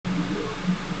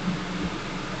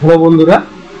Hello বন্ধুরা,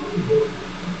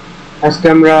 আজকে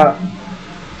আমরা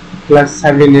ক্লাস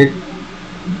 7 এর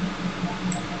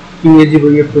ইংরেজি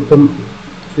বইয়ের প্রথম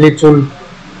লেসন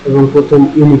এবং প্রথম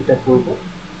ইউনিটটা পড়ব।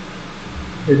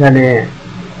 এখানে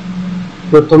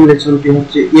প্রথম লেসনটি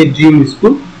হচ্ছে এ ড্রিম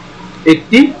স্কুল,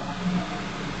 একটি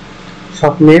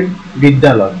স্বপ্নের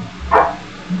বিদ্যালয়।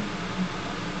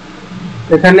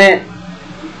 এখানে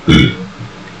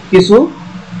কিছু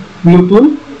নতুন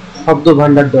শব্দ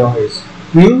ভান্ডার দেওয়া হয়েছে,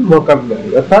 নিউ ভোকাবুলারি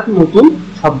অর্থাৎ নতুন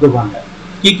শব্দ ভান্ডার।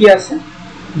 কি কি আছে?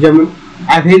 যেমন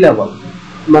অ্যাভেলেবল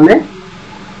মানে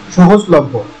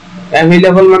সহজলভ্য,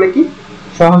 অ্যাভেলেবল মানে কি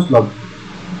সহজলভ্য।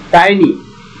 টাইনি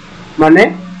মানে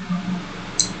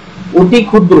অতি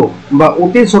ক্ষুদ্র বা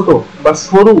অতি ছোট বা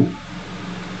সরু।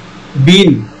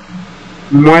 বিন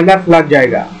ময়লা ফেলার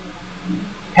জায়গা।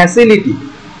 ফ্যাসিলিটি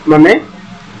মানে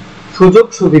সুযোগ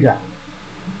সুবিধা।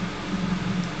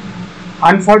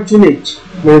 আনফরচুনেট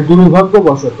মানে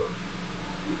দুর্ভাগ্যবশত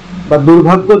বা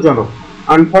দুর্ভাগ্যজনক।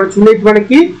 আনফরচুনেট মানে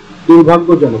কি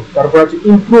দুর্ভাগ্যজনক। তারপর আছে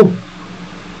ইমপ্রুভ,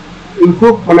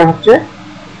 ইমপ্রুভ মানে হচ্ছে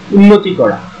উন্নতি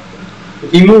করা।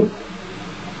 রিমুভ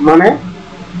মানে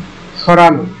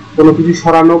সরানো, কোনো কিছু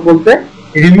সরানো বলতে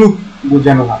রিমুভ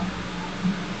বোঝানো হয়।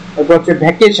 তারপর হচ্ছে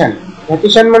ভ্যাকেশন,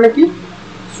 ভ্যাকেশন মানে কি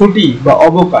ছুটি বা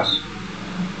অবকাশ।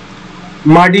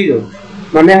 মাডি রোড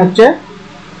মানে হচ্ছে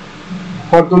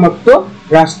কর্দমাক্ত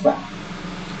রাস্তা।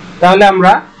 তাহলে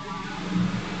আমরা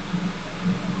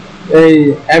এই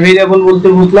অ্যাভেলেবল বলতে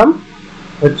বুঝলাম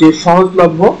হচ্ছে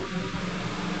সহজলভ্য,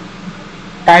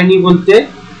 টাইনি বলতে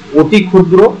অতি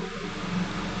ক্ষুদ্র,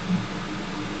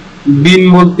 বিন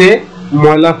বলতে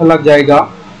ময়লা ফেলার জায়গা,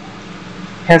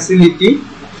 ফ্যাসিলিটি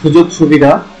সুযোগ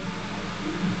সুবিধা,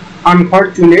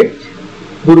 আনফরচুনেট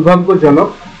দুর্ভাগ্যজনক,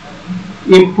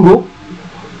 ইমপ্রুভ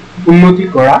উন্নতি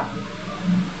করা,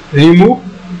 রিমুভ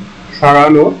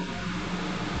সরানো,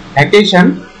 ভ্যাকেশন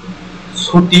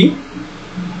ছুটি,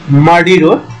 মাডি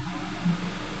রোড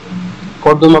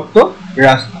কর্দমাক্ত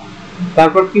রাস্তা।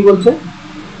 তারপর কি বলছে?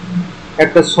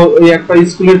 একটা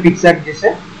স্কুলের পিকচার দিছে,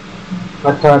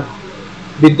 অর্থাৎ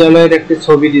বিদ্যালয়ের একটা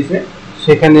ছবি দিছে।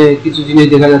 সেখানে কিছু জিনিস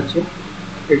দেখা যাচ্ছে,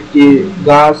 একটি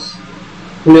গাছ,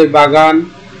 ফুলের বাগান,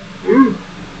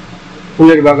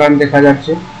 ফুলের বাগান দেখা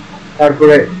যাচ্ছে।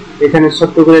 তারপরে এখানে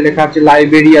ছোট্ট করে লেখা আছে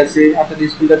লাইব্রেরি আছে, অর্থাৎ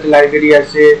স্কুলটাতে লাইব্রেরি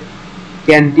আছে,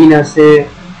 ক্যান্টিন আছে।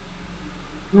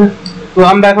 তো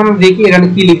আমরা এখন দেখি এখানে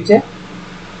কি লিখছে।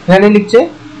 এখানে লিখছে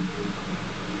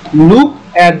look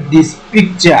at this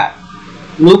picture,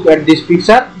 look at this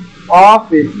picture of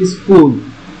A school.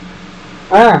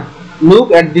 হ্যাঁ, look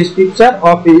at this picture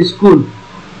of A school.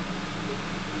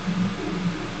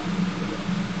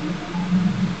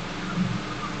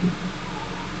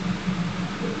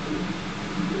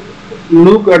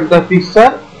 Look at the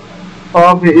picture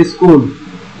of a school.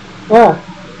 হ্যাঁ,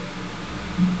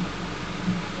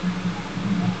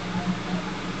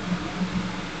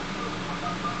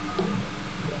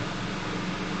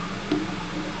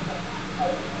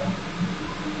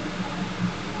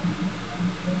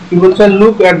 কি বলছে?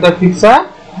 Look at the picture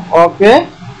of a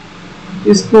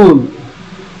school,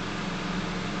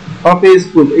 of a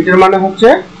school। এটার মানে হচ্ছে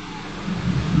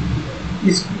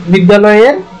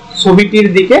বিদ্যালয়ের ছবিটির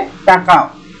দিকে তাকাও।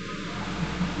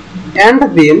 and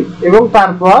then এবং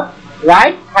তারপর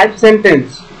write 5 সেন্টেন্স,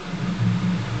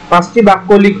 5টি বাক্য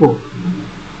লিখো।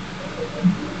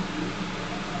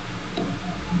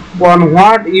 on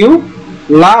what you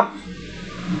love,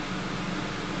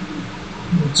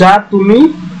 যা তুমি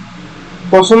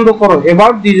পছন্দ করো।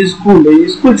 about this school, এই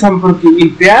স্কুল সম্পর্কে। in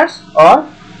pairs or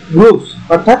groups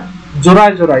অর্থাৎ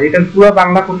জোড়ায় জোড়ায়। এটা পুরো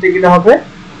বাংলা করতে গেলে হবে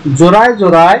জোড়ায়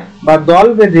জোড়ায় বা দল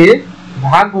বেঁধে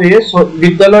ভাগ হয়ে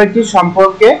বিদ্যালয়টি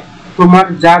সম্পর্কে তোমার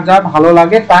যা যা ভালো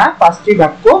লাগে তা 5টি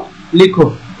বাক্য লিখো।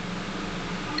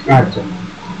 আচ্ছা,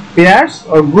 পেয়ার্স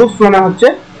আর গ্রুপস মানে হচ্ছে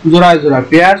জোড়ায় জোড়ায়।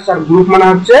 পেয়ার্স আর গ্রুপ মানে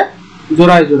হচ্ছে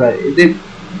জোড়ায় জোড়ায়। এদের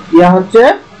ইয়া হচ্ছে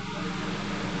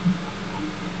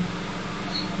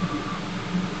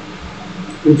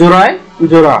জোড়ায়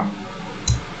জোড়া।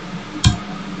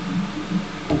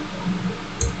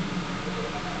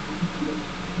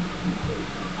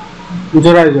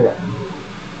 জোড়ায় জোড়ায়।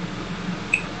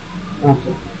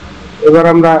 আচ্ছা, এবার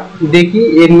আমরা দেখি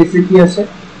এর নিচে কি আছে।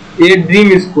 এ ড্রিম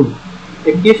স্কুল,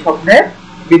 একটি স্বপ্নের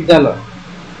বিদ্যালয়।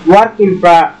 ওয়ার্ক ইন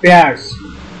পেয়ার্স,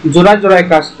 জোড়ায় জোড়ায়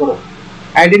কাজ করো।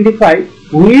 Identify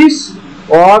which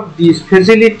of this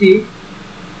facility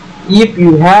if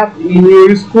you have in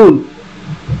your school.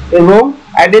 এবং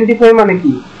আইডেন্টিফাই মানে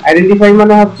কি? আইডেন্টিফাই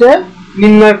মানে হচ্ছে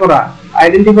নির্ণয় করা।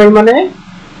 আইডেন্টিফাই মানে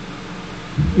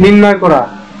নির্ণয় করা।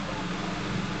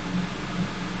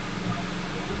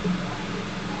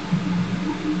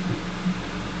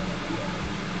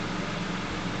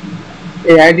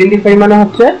 এই আইডেন্টিফাই মানে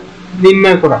হচ্ছে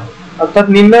নির্ণয় করা, অর্থাৎ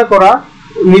নির্ণয়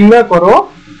করো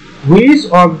which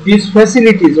of these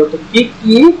facilities, অর্থাৎ কি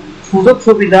কি সুযোগ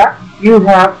সুবিধা you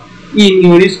have in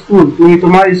your school, তুমি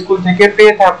তোমার স্কুল থেকে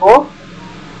পেয়ে থাকো,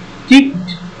 ঠিক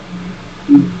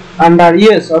আন্ডার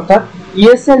yes, অর্থাৎ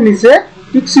yes এর নিচে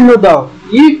টিক চিহ্ন দাও।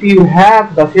 if you have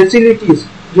the facilities,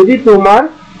 যদি তোমার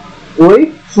ওই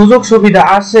সুযোগ সুবিধা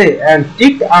আছে, and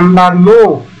টিক আন্ডার no,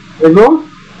 এবং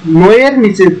no এর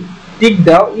নিচে টিক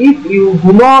দাও if you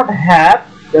do not have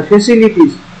the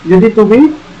facilities, যদি তুমি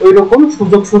ওই রকম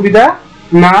সুযোগ সুবিধা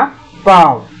না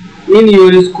পাও in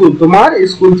your school, তোমার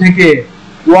স্কুল থেকে।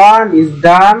 one is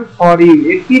done for you,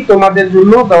 একটি তোমাদের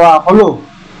জন্য দেওয়া হলো,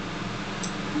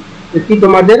 একটি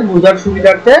তোমাদের বোঝার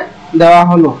সুবিধার্থে দেওয়া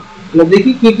হলো।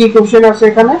 দেখি কি কি কোশ্চেন আছে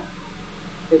এখানে।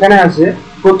 এখানে আছে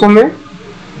প্রথমে,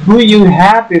 do you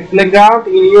have a playground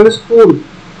in your school,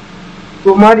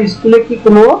 তোমার স্কুলে কি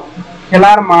কোনো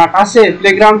খেলার মাঠ আছে?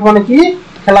 প্লেগ্রাউন্ড মানে কি?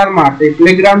 খেলার মাঠ। এই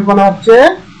প্লেগ্রাউন্ড মানে হচ্ছে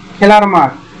খেলার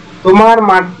মাঠ।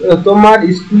 তোমার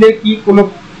স্কুলে কি কোনো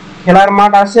খেলার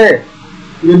মাঠ আছে?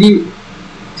 যদি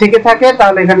থেকে থাকে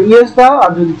তাহলে এখানে ইয়েস দাও,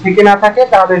 আর যদি থেকে না থাকে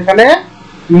তাহলে এখানে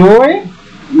নো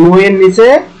এর নিচে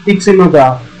টিক চিহ্ন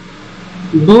দাও।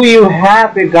 Do you have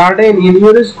a garden in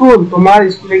your school, তোমার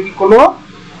স্কুলে কি কোনো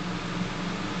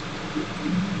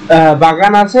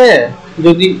বাগান আছে?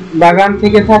 যদি বাগান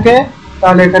থেকে থাকে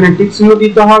তাহলে এখানে টিক চিহ্ন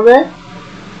দিতে হবে।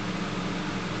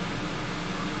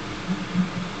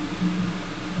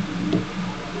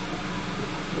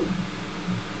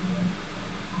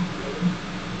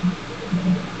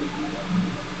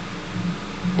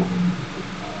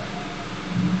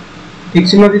 টিক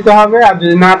চিহ্ন দিতে হবে, আর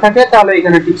যদি না থাকে তাহলে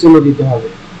এখানে টিক চিহ্ন দিতে হবে।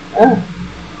 হ্যাঁ,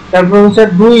 তারপর হচ্ছে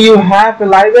do you have a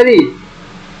library,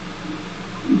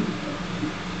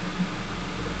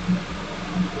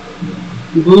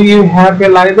 do you have a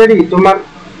library, তোমার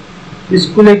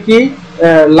স্কুলে কি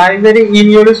লাইব্রেরি ইন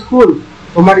ইউর স্কুল,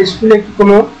 তোমার স্কুলে কি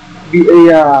কোনো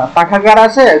পাঠাগার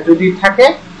আছে? যদি থাকে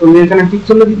তাহলে এখানে টিক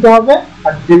চিহ্ন দিতে হবে,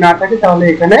 আর যদি না থাকে তাহলে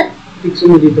এখানে টিক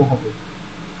চিহ্ন দিতে হবে।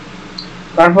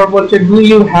 তারপর বলছে do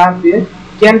you have a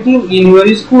canteen in your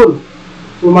school,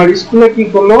 তোমার স্কুলে কি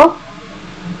কোনো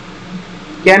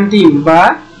ক্যান্টিন বা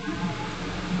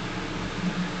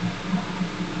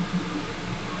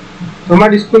তোমার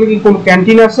স্কুলে কি কোনো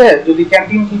ক্যান্টিন আছে? যদি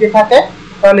ক্যান্টিন থেকে থাকে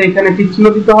তাহলে এখানে টিক চিহ্ন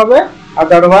দিতে হবে,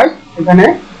 আদারওয়াইজ এখানে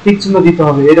টিক চিহ্ন দিতে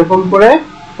হবে। এরকম করে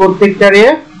প্রত্যেকটারে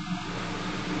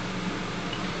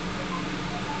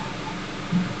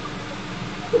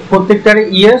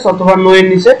ইয়েস অথবা নো এর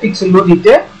নিচে টিক চিহ্ন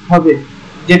দিতে হবে।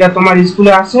 যেটা তোমার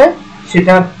স্কুলে আছে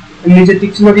সেটা নিচে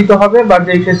টিক চিহ্ন দিতে হবে, বা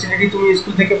যে ফ্যাসিলিটি তুমি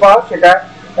স্কুল থেকে পাও সেটা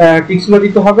টিক চিহ্ন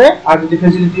দিতে হবে, আর যদি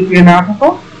ফ্যাসিলিটি পেয়ে না থাকো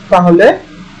তাহলে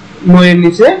নো এর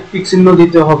নিচে টিক চিহ্ন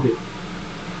দিতে হবে।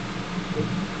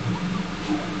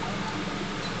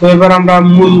 তো এবার আমরা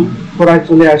মূল পড়ায়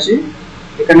চলে আসি।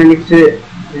 এখানে লিখছে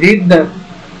রিড দ্য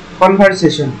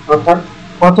কনভারসেশন, অর্থাৎ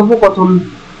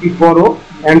কথোপকথনটি পড়ো,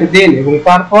 এন্ড দেন এবং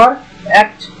তারপর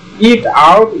act it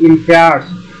out in pairs,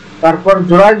 তারপর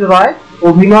জোড়ায় জোড়ায়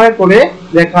অভিনয় করে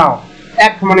দেখাও।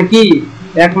 অ্যাক্ট মানে কি?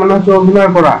 অ্যাক্ট মানে হচ্ছে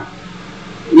অভিনয় করা।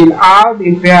 In out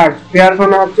in pairs, pairs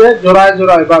মানে হচ্ছে জোড়ায়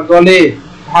জোড়ায় বা দলে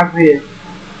ভাগ হয়ে।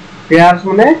 পেয়ার্স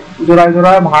মানে জোড়ায়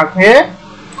জোড়ায় ভাগ হয়ে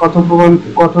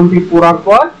কথনটি পড়ার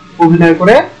পর অভিনয়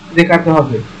করে দেখাতে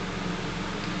হবে।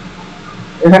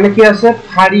 এখানে কি আছে?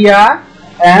 ফারিয়া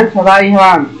এন্ড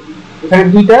রাইহান, এখানে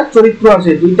দুইটা চরিত্র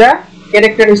আছে, দুইটা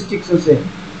ক্যারেক্টারিস্টিক্স আছে।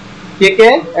 কে কে?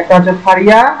 একটা হচ্ছে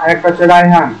ফারিয়া আর একটা হচ্ছে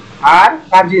রাইহান। আর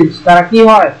কাজিনস, তারা কি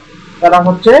হয়? তারা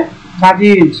হচ্ছে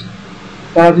কাজিনস,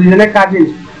 তারা দুইজনে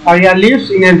cousins. Faria lives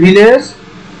in a village,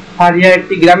 Faria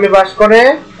একটি গ্রামে বাস করে,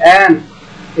 এন্ড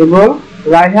এবং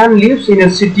Raihan lives in a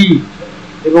city,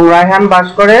 এবং রাইহান বাস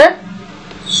করে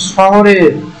শহরে।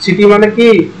 সিটি মানে কি?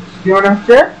 সিটি মানে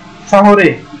হচ্ছে শহরে।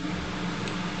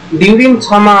 ডিউরিং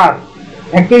সামার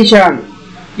ভ্যাকেশন,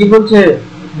 কি বলছে?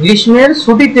 গ্রীষ্মের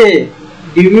ছুটিতে।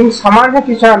 ডিউরিং সামার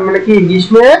ভ্যাকেশন মানে কি?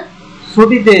 গ্রীষ্মের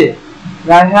ছুটিতে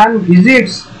Raihan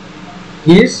visits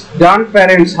his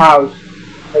grandparents house,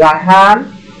 Raihan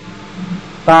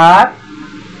তার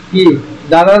কি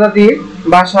দাদা দাদির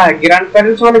বাসায়।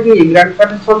 গ্র্যান্ডপ্যারেন্টস মানে কি?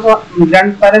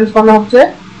 গ্র্যান্ডপ্যারেন্টস মানে হচ্ছে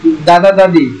দাদা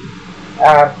দাদি,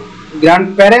 আর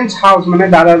গ্র্যান্ডপ্যারেন্টস হাউস মানে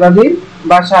দাদা দাদির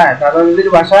বাসায়। দাদা দাদির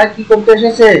বাসায় কি করতে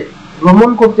এসেছে? ভ্রমণ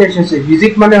করতে এসেছে।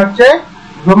 ভিজিট মানে হচ্ছে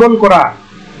ভ্রমণ করা,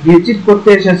 ভিজিট করতে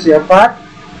এসেছে। অর্থাৎ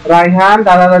রায়হান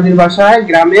দাদা দাদির বাসায়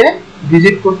গ্রামে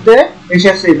ভিজিট করতে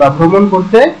এসেছে বা ভ্রমণ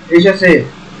করতে এসেছে।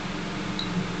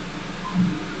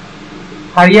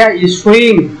 Faria is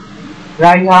showing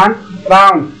Raihan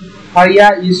round, Faria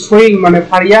is showing মানে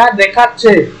ফারিয়া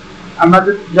দেখাচ্ছে। আমরা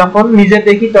যখন নিজে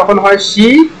দেখি তখন হয় শি,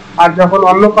 আর যখন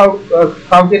অন্য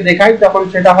কাউকে দেখাই তখন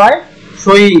সেটা হয়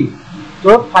শোয়িং।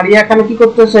 তো ফারিয়া এখানে কি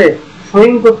করতেছে,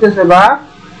 শোয়িং করতেছে বা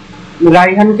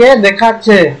রাইহানকে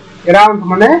দেখাচ্ছে, অ্যারাউন্ড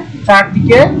মানে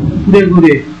চারদিকে ঘুরে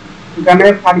ঘুরে। এখানে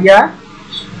ফারিয়া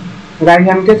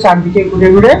রাইহানকে চারদিকে ঘুরে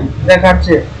ঘুরে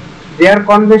দেখাচ্ছে। দেয়ার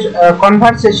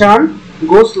কনভারসেশন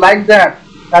গোস লাইক দ্যাট,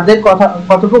 তাদের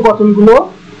কথোপকথনগুলো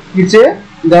নিচে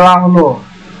দেওয়া হলো।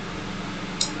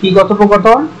 কি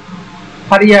কথোপকথন?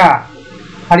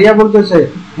 ফারিয়া বলতেছে,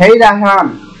 হেই রায়হান,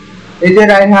 এই যে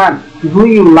Raihan, do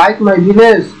you like my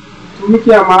village, তুমি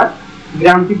কি আমার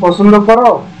গ্রামটি পছন্দ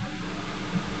করো?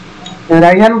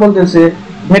 রায়হান বলতেছে,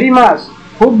 ভেরি মাচ,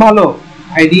 খুব ভালো।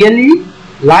 I really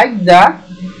like the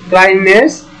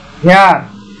ক্লাইনেস hair,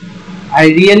 I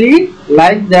really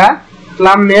like the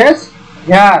ক্লামনেস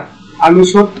hair, আমি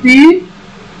সত্যি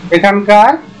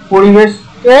এখানকার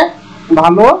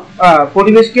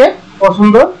পরিবেশকে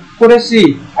পছন্দ করেছি।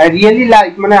 আই রিয়েলি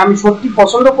লাইক মানে আমি সত্যি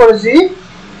পছন্দ করেছি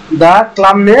দ্য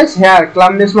ক্লামনেস হেয়ার,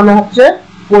 ক্লামনেস মানে হচ্ছে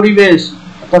পরিবেশ,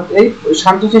 অর্থাৎ এই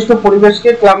শান্তশিষ্ট পরিবেশকে,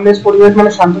 ক্লামনেস পরিবেশ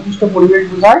মানে শান্তশিষ্ট পরিবেশ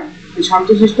বোঝায়, এই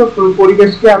শান্তশিষ্ট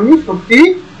পরিবেশকে আমি সত্যি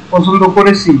পছন্দ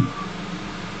করেছি।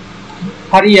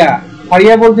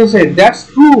 ফারিয়া বলতেছে, দ্যাটস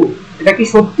ট্রু, এটা কি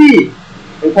সত্যি?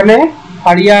 এখানে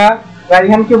ফারিয়া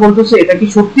রাইহানকে বলতেছে, এটা কি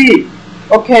সত্যি?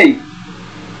 ওকে,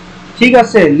 ঠিক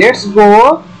আছে, let's go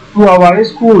to our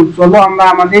school, চলো আমরা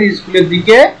আমাদের স্কুলের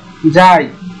দিকে যাই।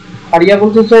 ফারিয়া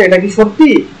বলতেছে, এটা কি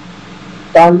সত্যি?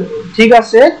 তাহলে ঠিক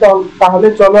আছে, তাহলে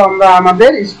চলো আমরা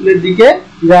আমাদের স্কুলের দিকে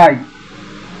যাই।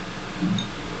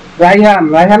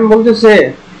 রাইহান বলতেছে,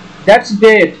 দ্যাটস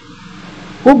গ্রেট,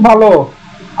 খুব ভালো।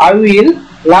 আই উইল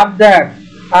লাভ দ্যাট,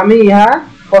 আমি ইহা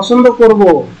পছন্দ করব।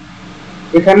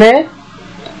 এখানে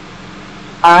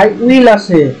আই উইল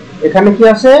আছে, এখানে কি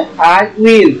আছে? আই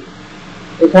উইল,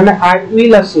 এখানে আই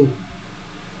উইল আছে।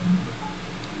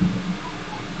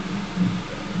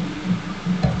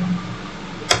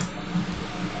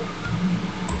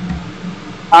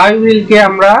 আই উইল কে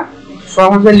আমরা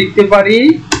সহজে লিখতে পারি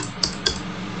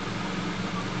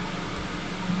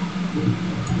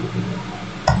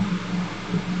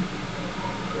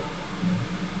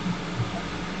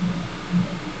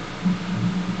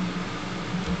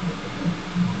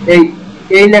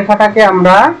এই লেখাটাকে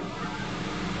আমরা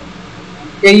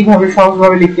এইভাবে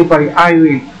সহজভাবে লিখতে পারি, আই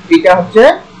উইল, এটা হচ্ছে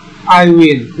আই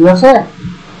উইল, ঠিক আছে?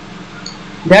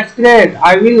 That's great,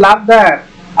 I will love that,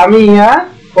 আমি ইহা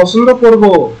পছন্দ করব।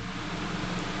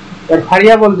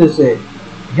 ফারিয়া বলতেছে,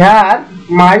 হিয়ার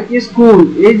মাই স্কুল,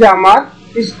 এই যে আমার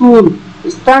school,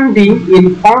 standing in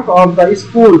front of the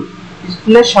school,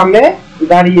 স্কুলের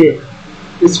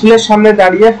সামনে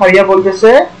দাঁড়িয়ে ফারিয়া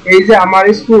বলতেছে, এই যে আমার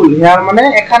স্কুল, হিয়ার মানে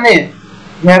এখানে,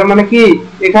 হিয়ার মানে কি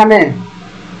এখানে,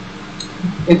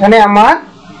 এখানে আমার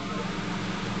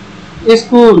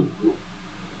school,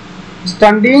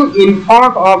 standing in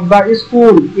front of the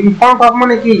school, in front of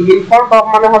মানে কি, ইন ফ্রন্ট অফ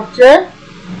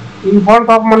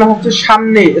মানে হচ্ছে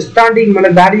সামনে, স্ট্যান্ডিং মানে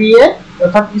দাঁড়িয়ে,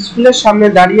 অর্থাৎ স্কুলের সামনে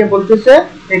দাঁড়িয়ে বলতেছে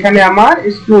এখানে আমার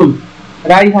স্কুল।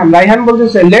 রাইহান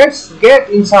বলতেছে, লেটস গেট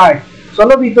ইনসাইড,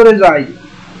 চলো ভিতরে যাই।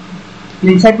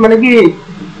 ইনসাইড মানে কি,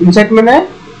 ইনসাইড মানে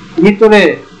ভিতরে।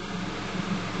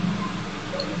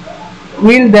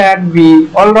 উইল দ্যাট বি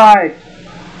অলরাইট,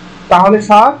 তাহলে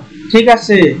সব ঠিক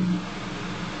আছে,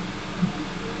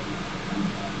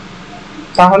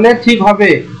 তাহলে ঠিক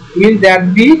হবে। উইল দ্যাট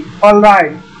বি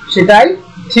অলরাইট, সেটাই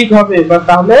ঠিক হবে বা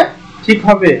তাহলে ঠিক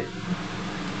হবে।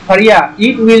 Faria,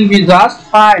 it will be just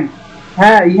fine,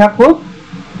 হ্যাঁ ইহা খুব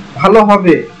ভালো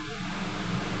হবে।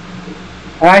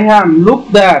 রাইহান, লুক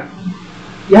দ্যাট,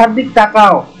 ইহার দিক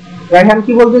তাকাও। রাইহান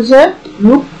কি বলতেছে?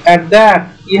 লুক এট দ্যাট,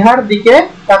 ইহার দিকে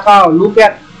তাকাও। লুক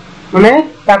এট মানে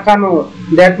তাকানো,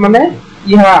 দ্যাট মানে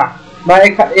ইহা বা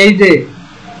এই যে।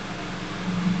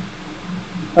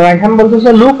 রাইহান বলতেছে,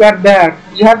 লুক এট দ্যাট,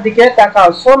 ইহার দিকে তাকাও।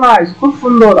 সো নাইস, খুব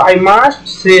সুন্দর। আই মাস্ট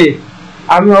সে,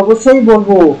 আমি অবশ্যই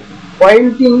বলবো।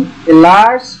 Poynting a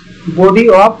large body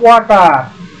of water,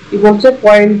 কি বলছে?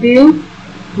 Poynting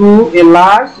two a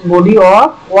large body of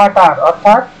water,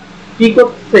 অর্থাৎ কি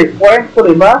করছে? পয়েন্ট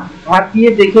করে বা হাত দিয়ে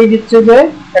দেখিয়ে দিচ্ছে যে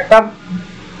একটা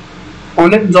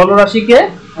অনেক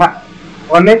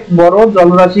বড়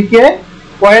জলরাশিকে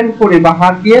পয়েন্ট করে বা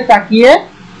হাত দিয়ে তাকিয়ে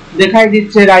দেখাই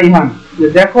দিচ্ছে রাইহান যে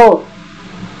দেখো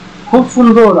খুব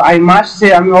সুন্দর। আই মাস্ট সে,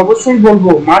 আমি অবশ্যই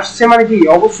বলবো। মাস্ট সে মানে কি?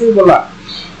 অবশ্যই বলা।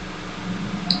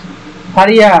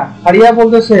 ফারিয়া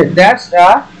বলতেছে, দ্যাটস আ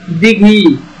দিঘি,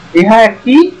 ইহা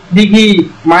একটি দিঘি।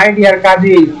 মাই ডিয়ার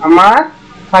কাজিন, আমার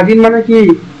কাজিন মানে কি?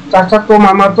 চাচাতো,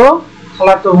 মামাতো,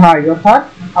 খালাতো ভাই, অর্থাৎ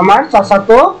আমার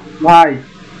চাচাতো ভাই,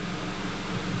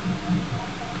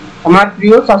 আমার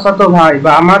প্রিয় চাচাতো ভাই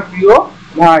বা আমার প্রিয়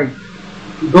ভাই।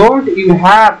 Don't you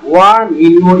have one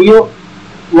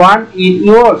in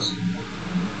yours?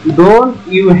 Don't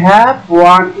you have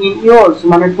one in yours?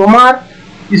 মানে তোমার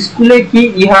স্কুলে কি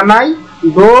ইহা নাই?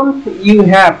 Don't you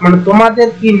have মানে তোমাদের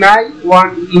কি নাই?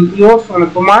 One in yours মানে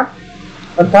তোমার,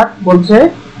 অর্থাৎ বলছে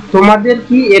তোমাদের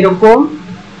কি এরকম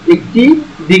একটি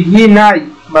দিঘি নাই,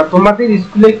 বা তোমাদের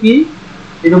স্কুলে কি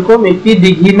এরকম একটি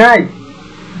দিঘি নাই?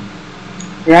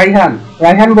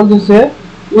 রাইহান বলতেছে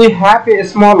we have a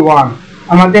small one,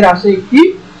 আমাদের আছে একটি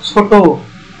ছোট,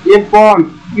 a pond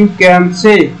you can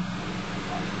say,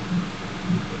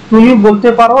 তুমি বলতে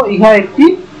পারো ইহা একটি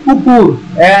পুকুর,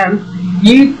 and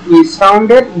it is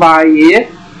surrounded by a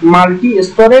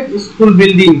multi-storied school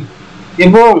building,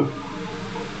 এবং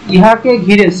ইহাকে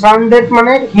ঘিরে, সারাউন্ডেড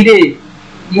মানে ঘিরে,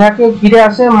 ইহাকে ঘিরে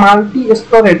আছে মাল্টি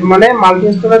স্টোরেড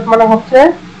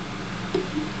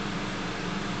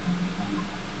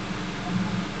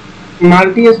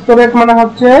মানে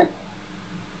হচ্ছে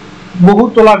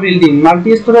বহুতলা বিল্ডিং,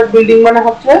 মাল্টি স্টোরেড বিল্ডিং মানে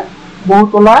হচ্ছে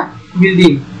বহুতলা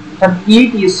building.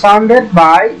 It is surrounded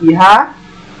by, ইহা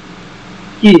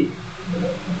কি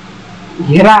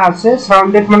ঘেরা আছে,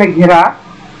 সারাউন্ডেড মানে ঘেরা,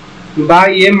 by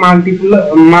A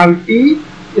multi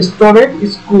storeyed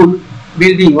school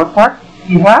building, অর্থাৎ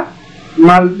ইহা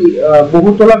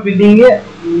বহুতলা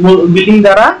বিল্ডিং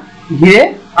দ্বারা ঘিরে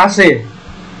আছে।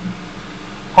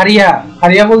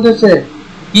 হারিয়া বলতেছে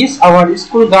ইজ আওয়ার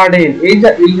স্কুল গার্ডেন,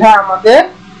 ইহা আমাদের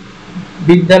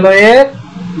বিদ্যালয়ের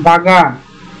বাগান।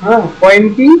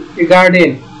 পয়েন্টিং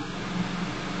গার্ডেন,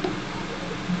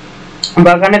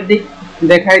 বাগানের দিক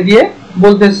দেখাই দিয়ে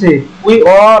বলতেছে উই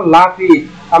অল লাভ ইট,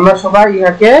 আমরা সবাই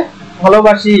ইহাকে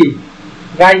ভালোবাসি।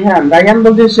 রাইহান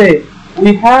বলতেছে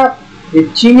উই হ্যাভ এ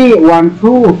চিনি ওয়ান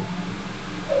ফ্রুট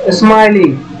স্মাইলিং,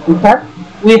 অর্থাৎ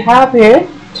we have a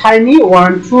tiny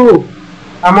one fruit,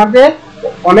 আমাদের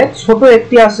অনেক ছোট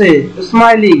একটি আছে,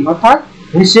 স্মাইলিং অর্থাৎ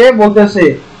হেসে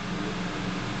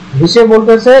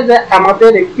বলতেছে যে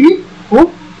আমাদের একটি খুব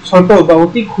ছোট বা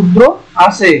অতি ক্ষুদ্র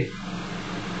আছে।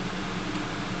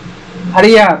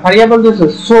 হারিয়া বলতেছে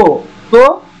সো, তো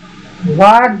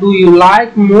what do you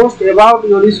like most about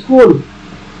your school?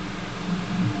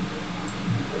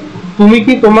 তুমি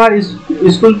কি তোমার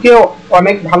স্কুলকে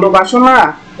অনেক ভালোবাসো না?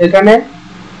 এখানে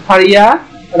হারিয়া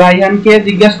রাইহানকে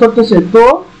জিজ্ঞাসা করতেছে, তো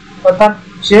অর্থাৎ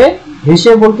সে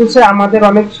হেসে বলতেছে আমাদের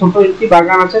অনেক ছোট একটি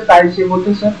বাগান আছে, তাই সে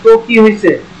বলতেছে তো কি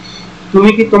হয়েছে, তুমি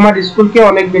কি তোমার স্কুলকে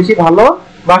অনেক বেশি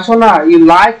ভালোবাসো না? You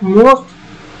like most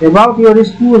about your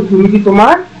school, তুমি কি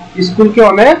তোমার স্কুলকে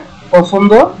অনেক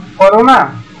পছন্দ করো না?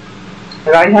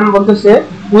 রাইহান বলতেছে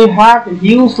we have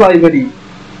huge library,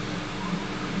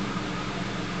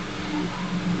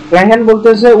 Raihan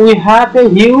বলতেছে we have a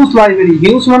huge library,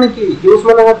 huge মানে কি? হিউজ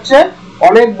মানে হচ্ছে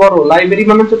অনেক বড়, লাইব্রেরি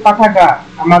মানে হচ্ছে পাঠাগার,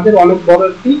 আমাদের অনেক বড়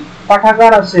একটি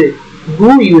পাঠাগার আছে। Do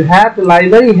you have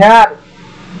library here,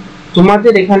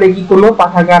 তোমাদের এখানে কি কোনো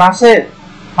পাঠাগার আছে?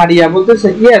 হারিয়া বলতেছে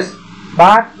yes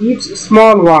but it's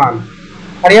small one,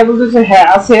 হারিয়া বলতেছে হ্যাঁ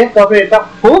আছে, তবে এটা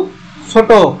খুব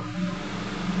ছোট।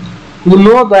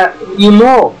 you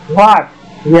know what,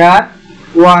 here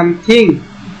one thing,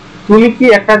 তুমি কি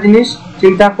একটা জিনিস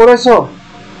চিন্তা করেছো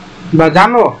বা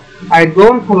জানো? I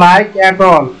don't like at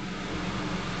all,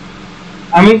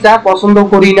 আমি তা পছন্দ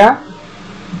করি না।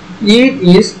 It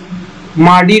is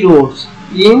muddy roads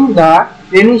in the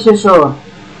rainy season,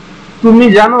 তুমি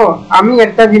জানো আমি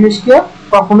একটা জিনিসকে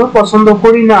কখনো পছন্দ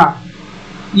করি না।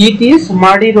 It is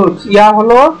muddy roads, ইয়া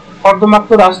হলো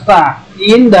কর্দমাক্ত রাস্তা,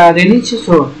 in the rainy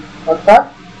season অর্থাৎ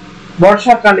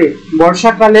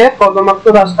বর্ষাকালে কর্দমাক্ত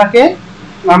রাস্তাকে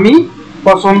আমি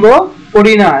পছন্দ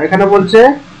করি না। এখানে বলছে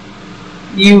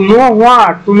ইউ নো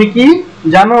হোয়াট, তুমি কি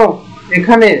জানো?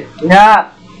 এখানে হিয়ার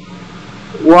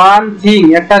ওয়ান থিং,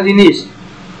 একটা জিনিস,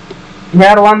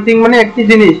 হিয়ার ওয়ান থিং মানে একটি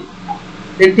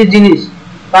জিনিস,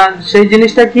 সেই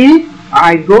জিনিসটা কি?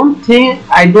 I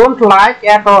don't like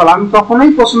at all, আমি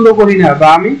কখনোই পছন্দ করি না বা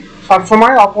আমি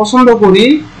সবসময় অপছন্দ করি।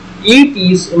 It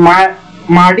is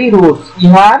muddy roads,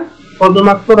 ইহার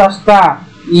কর্দমাক্ত রাস্তা,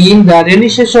 in the rainy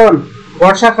season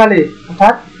বর্ষাকালে,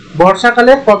 অর্থাৎ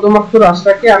বর্ষাকালে কর্দমাক্ত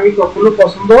রাস্তাকে আমি কখনো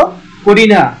পছন্দ করি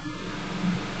না।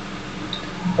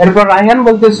 এরপর রাইহান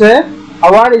বলতেছে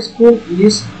our school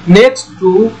is next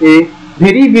to a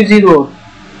very busy road,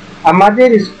 আমাদের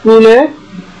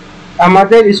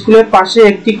স্কুলের পাশে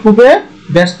একটি খুবই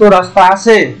ব্যস্ত রাস্তা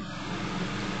আছে।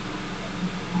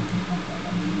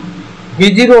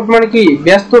 বিজি রোড মানে কি?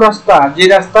 ব্যস্ত রাস্তা, যে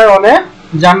রাস্তায় অনেক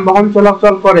যানবাহন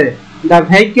চলাচল করে। The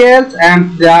vehicles and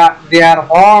their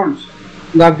horns,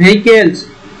 the vehicles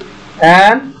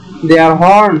and their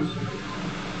horns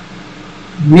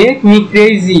make me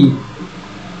crazy,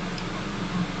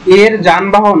 এর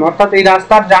যানবাহন অর্থাৎ এই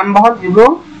রাস্তার যানবাহন এবং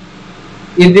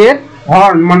এদের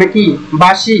হর্ন মানে কি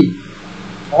বাঁশি,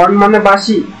 হর্ন মানে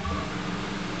বাঁশি,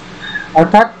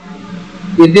 অর্থাৎ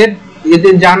এদের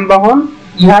এদের যানবাহন,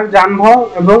 ইহার যানবাহন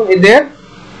এবং এদের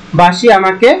বাঁশি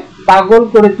আমাকে পাগল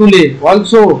করে তুলে।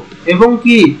 অলসো এবং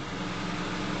কি,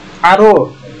 আরো,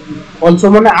 অলসো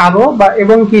মানে আরো বা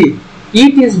এবং কি,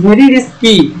 ইট ইজ ভেরি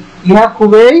রিস্কি, ইহা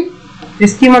খুবই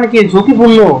রিস্কি মানে কি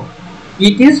ঝুঁকিপূর্ণ,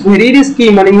 ইট ইজ ভেরি রিস্কি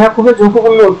মানে ইহা খুবই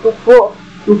ঝুঁকিপূর্ণ,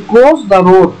 to cross the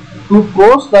road, to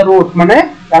cross the road মানে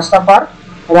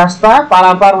রাস্তা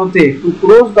পারাপার হতে, টু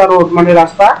ক্রস দ্য রোড মানে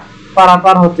রাস্তা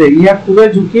পারাপার হতে, ইহা খুবই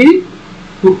ঝুঁকি,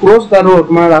 টু ক্রস দ্য রোড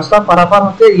মানে রাস্তা পারাপার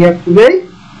হতে ইহা খুবই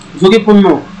ঝুঁকিপূর্ণ।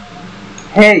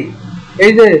 হেই,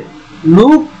 এই যে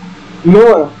লুক নো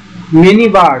মেনি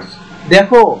বার্ডস,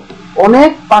 দেখো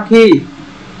অনেক পাখি,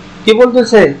 কি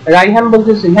বলতেছে রাইহান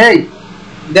বলতেছে, হেই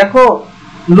দেখো,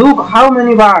 লুক হাউ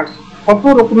মেনি বার্ডস, কত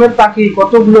রকমের পাখি,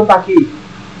 কতগুলো পাখি।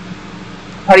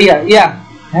 ফারিয়া, ইয়া,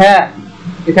 হ্যাঁ,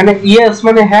 এখানে ইয়েস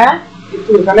মানে হ্যাঁ,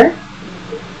 কিন্তু এখানে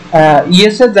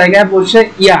ইয়েস এর জায়গায় বসে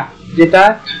ইয়া, যেটা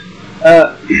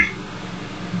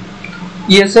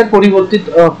ইয়েস এর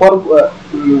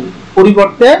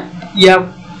পরিবর্তে ইয়া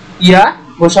ইয়া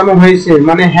বসানো হয়েছে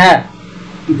মানে হ্যাঁ।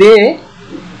 দে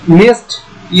nest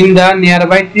in the near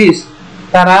by trees,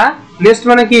 তারা নেস্ট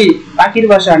মানে কি পাখির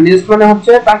বাসা, নেস্ট মানে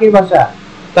হচ্ছে পাখির বাসা,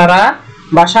 তারা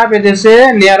বাসা বেঁধেছে,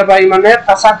 নিয়ার বাই মানে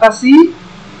কাছাকাছি,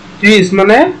 ট্রিজ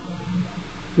মানে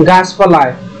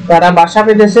গাছপালায়, তারা বাসা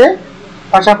বেঁধেছে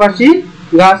পাশাপাশি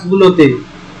গাছগুলোতে।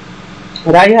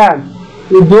 Raihan,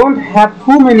 we don't have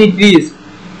too many trees,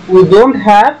 we don't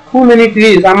have too many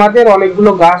trees, আমাদের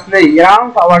অনেকগুলো গাছ নেই,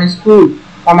 around our school,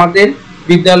 আমাদের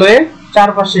বিদ্যালয়ের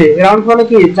চারপাশে, around মানে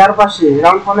কি চারপাশে,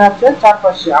 around মানে হচ্ছে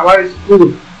চারপাশে, our school,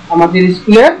 আমাদের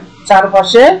স্কুলের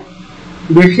চারপাশে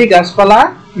বেশি গাছপালা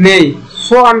নেই।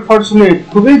 so unfortunate,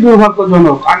 খুবই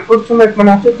দুর্ভাগ্যজনক, unfortunate মানে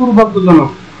হচ্ছে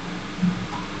দুর্ভাগ্যজনক।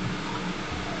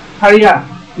 হারিয়া,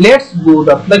 লেটস গো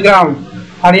দ্য প্লেগ্রাউন্ড,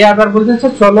 হারিয়া আবার বলতেছে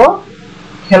চলো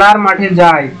খেলার মাঠে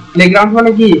যাই, প্লেগ্রাউন্ড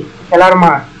মানে কি খেলার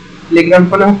মাঠ, প্লেগ্রাউন্ড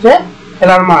মানে হচ্ছে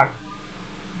খেলার মাঠ।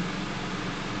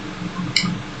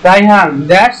 Raihan,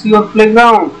 that's your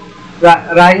playground,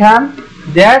 Raihan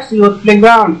that's your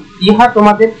playground, ইহা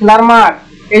তোমাদের খেলার মাঠ।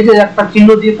 এই যে একটা চিহ্ন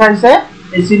দিয়ে থাকছে,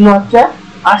 এই চিহ্ন হচ্ছে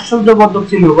আশ্চর্যবোধক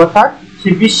চিহ্ন, অর্থাৎ সে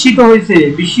বিস্মিত হয়েছে,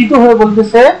 বিস্মিত হয়ে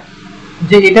বলতেছে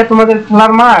যে এটা তোমাদের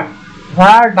খেলার মাঠ।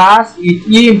 Where does it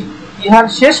end, ইহার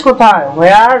শেষ কোথায়,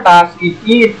 where does it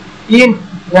end,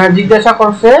 জিজ্ঞাসা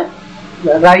করছে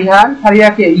রাইহান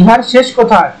ফারিয়াকে, ইহার শেষ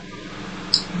কোথায়।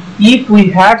 if we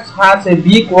had such a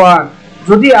big one,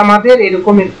 যদি আমাদের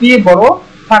এরকম একটি বড়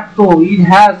থাকতো, it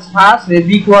has such a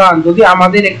big one, যদি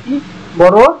আমাদের একটি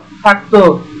বড় থাকতো,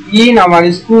 in our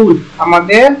school,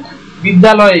 আমাদের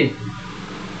বিদ্যালয়ে।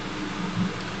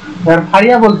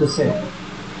 ফারিয়া বলতেছে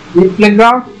the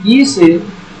playground is a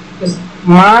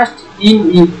must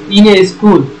in a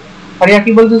school, Faria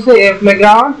কি বলতেছে a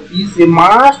playground is a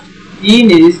must in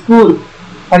a school,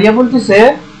 Faria বলতেছে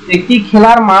একটি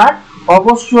খেলার মাঠ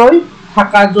অবশ্যই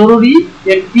থাকা জরুরি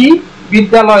একটি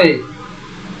বিদ্যালয়ে,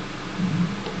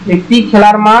 একটি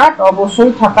খেলার মাঠ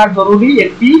অবশ্যই থাকা জরুরি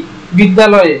একটি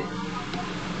বিদ্যালয়ে।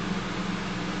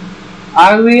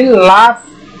 I will love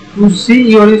to see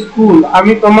your school,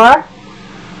 আমি তোমার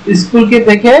স্কুলকে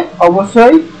দেখে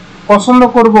অবশ্যই পছন্দ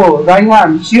করব। রাইহান,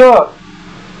 শিওর,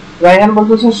 রাইহান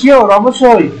বলতেছে শিওর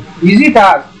অবশ্যই, visit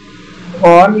us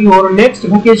on your next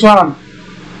vacation,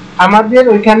 আমাদের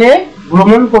ওইখানে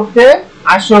ভ্রমণ করতে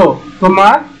আসো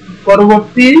তোমার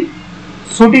পরবর্তী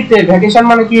ছুটিতে। ভ্যাকেশন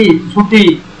মানে কি ছুটি,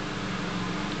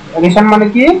 ভ্যাকেশন মানে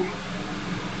কি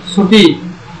ছুটি।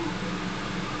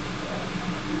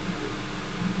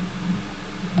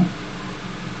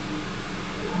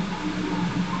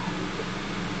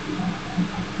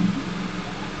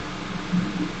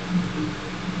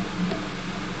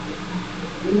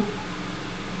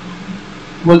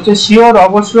 বলছে শিওর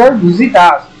অবশ্যই, visit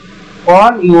us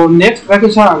on your next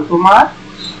vacation, তোমার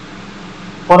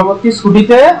পরবর্তী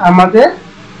ছুটিতে আমাদের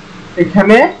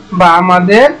এখানে বা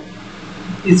আমাদের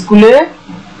স্কুলে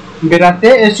বেড়াতে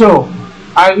এসো।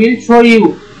 আই উইল শো ইউ,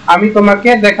 আমি তোমাকে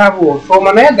দেখাবো, শো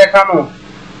মানে দেখানো,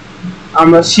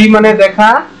 আমরা সি মানে দেখা,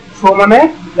 শো মানে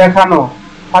দেখানো।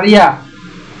 Faria,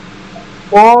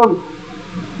 won't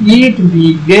it be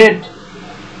great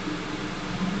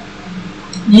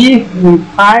if we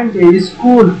find a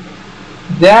school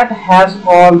that has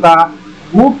all the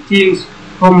good things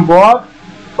from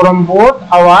both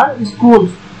our schools,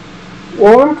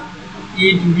 won't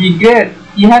it be great,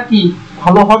 ইহা কি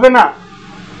ভালো হবে না।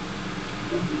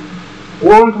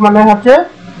 won't মানে হচ্ছে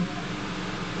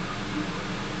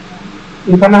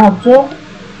এখানে হচ্ছে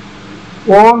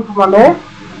won't মানে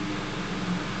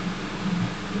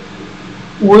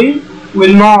we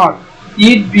will not,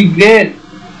 it be great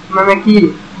মানে কি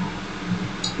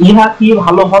ইহা কি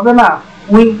ভালো হবে না,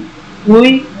 উই উই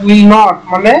উইল নট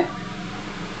মানে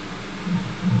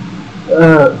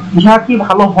ইহা কি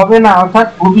ভালো হবে না, অর্থাৎ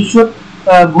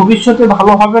ভবিষ্যতে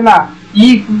ভালো হবে না।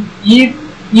 If if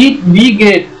it be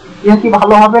great, ইহা কি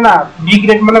ভালো হবে না, বি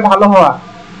গ্রেট মানে ভালো হওয়া।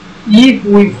 ইফ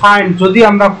উই ফাইন্ড যদি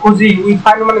আমরা খুঁজি, উই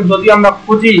ফাইন্ড মানে যদি আমরা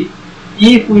খুঁজি,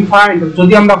 ইফ উই ফাইন্ড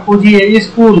যদি আমরা খুঁজি এই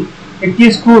স্কুল একটি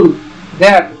স্কুল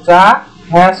দ্যাট যা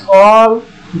has all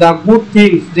the good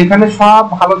things যেখানে সব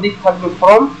ভালো দিক থাকবে,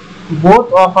 from both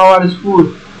of our school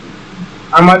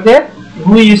আমাদের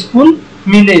দুই স্কুল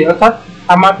মিলে, অর্থাৎ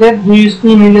আমাদের দুই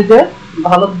স্কুল মিলে যে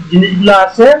ভালো জিনিসগুলো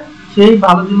আছে সেই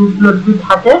ভালো জিনিসগুলো যদি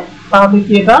থাকে তাহলে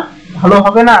কি এটা ভালো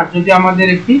হবে না, যদি আমাদের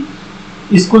একটি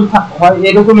স্কুল হয়,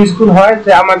 এরকম স্কুল হয়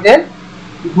যে আমাদের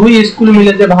দুই স্কুল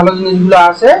মিলে যে ভালো জিনিসগুলো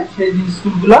আছে সেই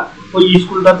স্কুলগুলো ওই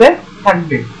স্কুলটাতে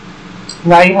থাকবে।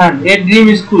 Raihan a dream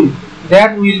school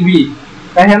that will be,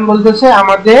 Raihan বলতেছে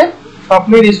আমাদের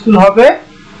স্বপ্নের স্কুল হবে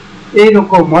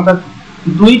এইরকম, অর্থাৎ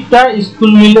দুইটা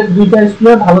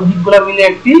স্কুলের ভালো দিকগুলো মিলে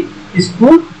একটি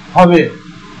স্কুল হবে।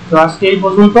 তো আজকে এই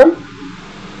পর্যন্ত,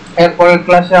 এরপরের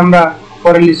ক্লাসে আমরা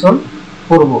পরের লিসন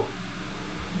করব।